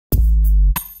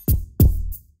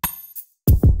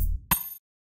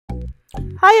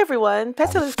Hi everyone,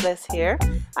 Petalisbless here.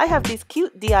 I have these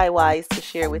cute DIYs to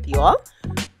share with you all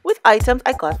with items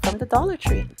I got from the Dollar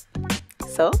Tree.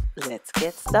 So let's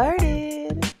get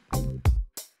started.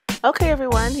 Okay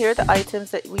everyone, here are the items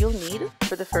that we'll need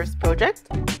for the first project.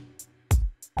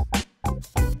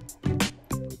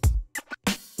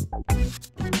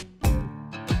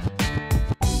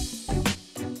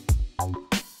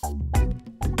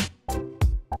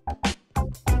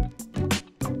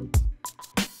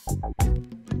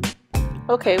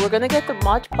 Okay, we're gonna get the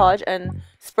Mod Podge and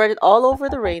spread it all over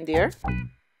the reindeer.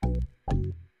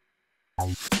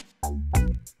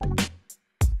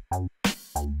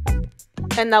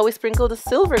 And now we sprinkle the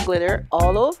silver glitter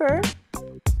all over.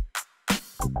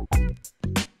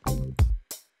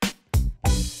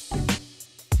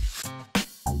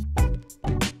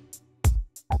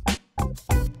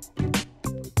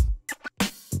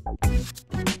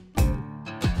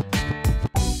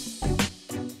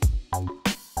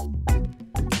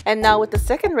 And now with the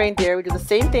second reindeer, we do the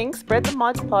same thing, spread the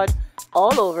Mod Podge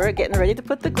all over, getting ready to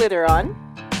put the glitter on.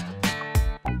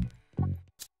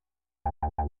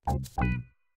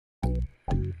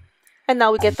 And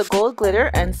now we get the gold glitter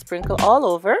and sprinkle all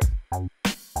over.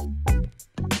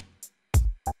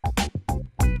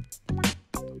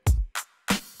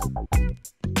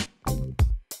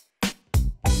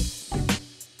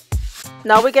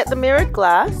 Now we get the mirrored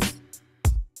glass.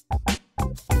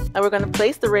 And we're going to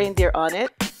place the reindeer on it.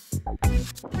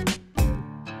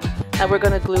 And we're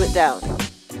going to glue it down.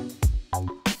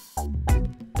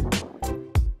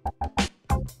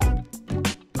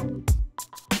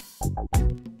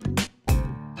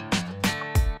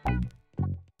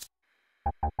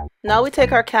 Now we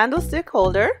take our candlestick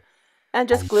holder and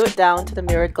just glue it down to the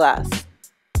mirrored glass.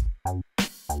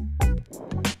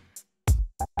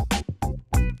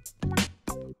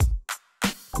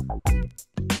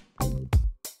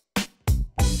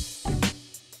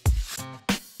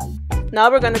 Now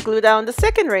we're going to glue down the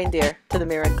second reindeer to the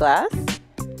mirrored glass.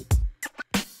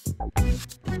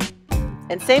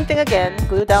 And same thing again,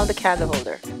 glue down the candle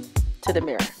holder to the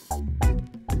mirror.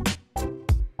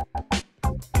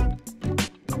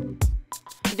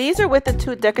 These are with the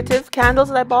two decorative candles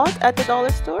that I bought at the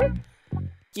dollar store.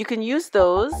 You can use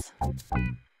those.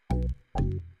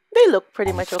 They look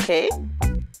pretty much okay.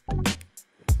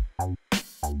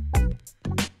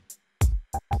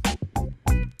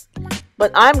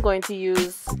 But I'm going to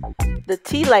use the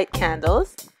tea light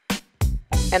candles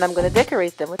and I'm going to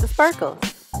decorate them with the sparkles,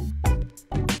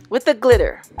 with the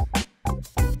glitter.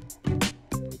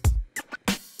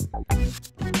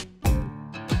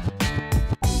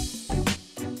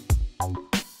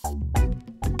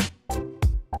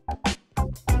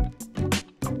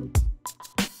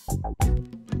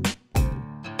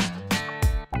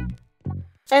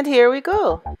 And here we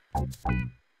go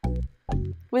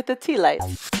with the tea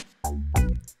lights.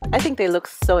 I think they look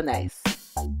so nice.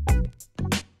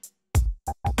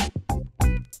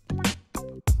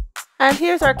 And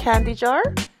here's our candy jar.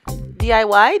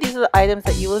 DIY, these are the items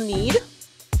that you will need.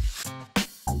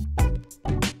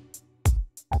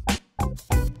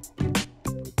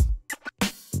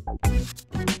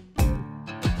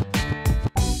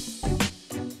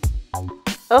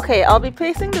 Okay, I'll be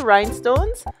placing the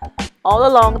rhinestones all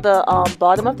along the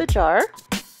bottom of the jar.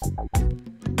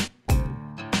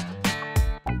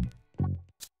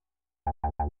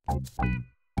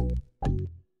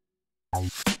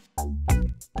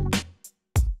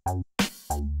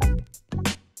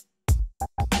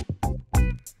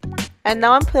 And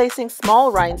now I'm placing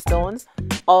small rhinestones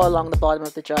all along the bottom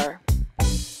of the jar.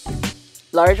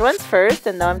 Large ones first,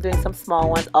 and now I'm doing some small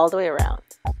ones all the way around.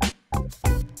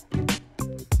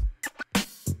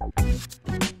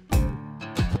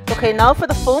 Okay, now for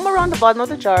the foam around the bottom of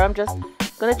the jar, I'm just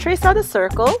going to trace out a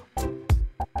circle.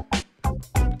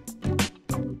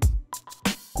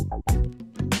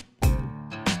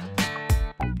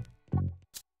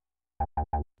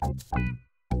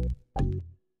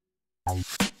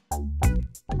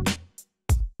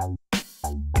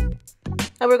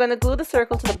 And we're going to glue the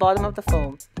circle to the bottom of the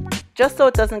foam, just so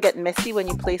it doesn't get messy when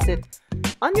you place it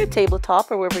on your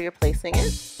tabletop or wherever you're placing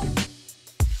it.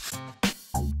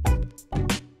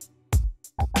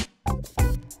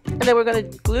 And then we're going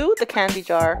to glue the candy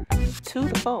jar to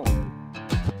the foam.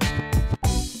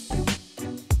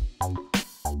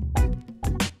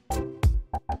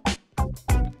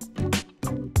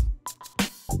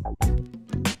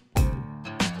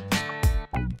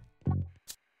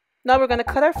 Now we're going to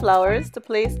cut our flowers to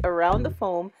place around the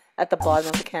foam at the bottom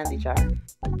of the candy jar.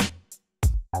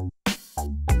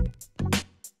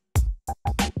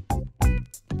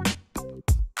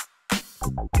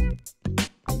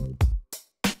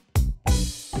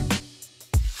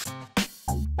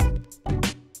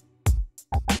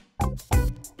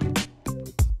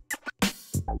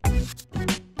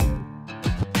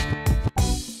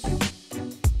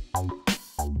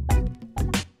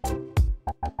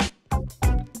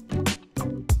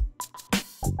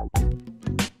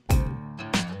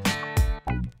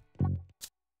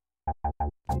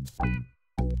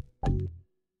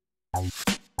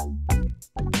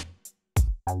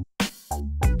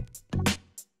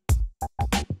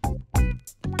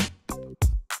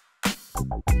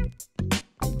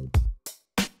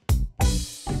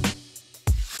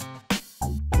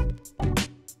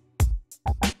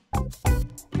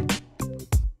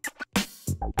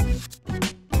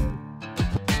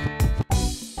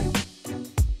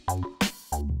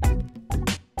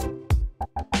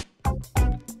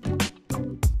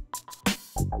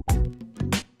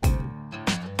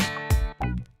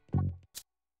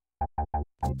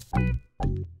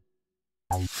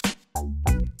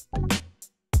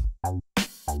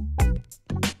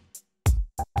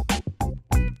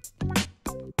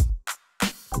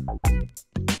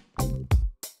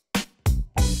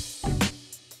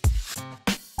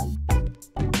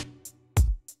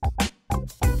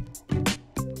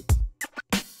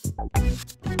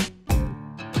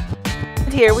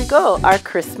 And here we go, our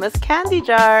Christmas candy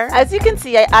jar. As you can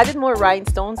see, I added more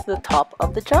rhinestones to the top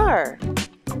of the jar.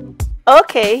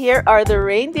 Okay, here are the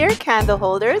reindeer candle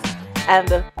holders and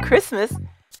the Christmas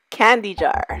candy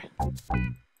jar.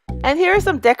 And here are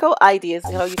some deco ideas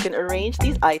how you can arrange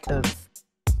these items.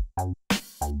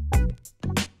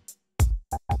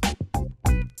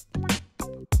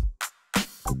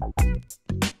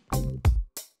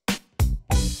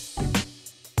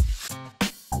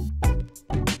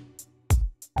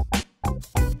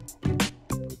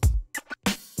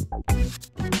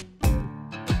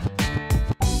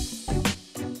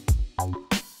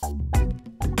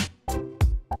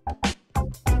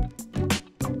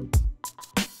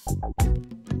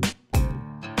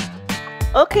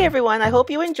 Okay everyone, I hope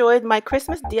you enjoyed my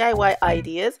Christmas DIY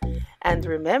ideas, and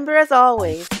remember as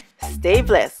always, stay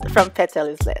blessed from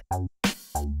Petalisbless.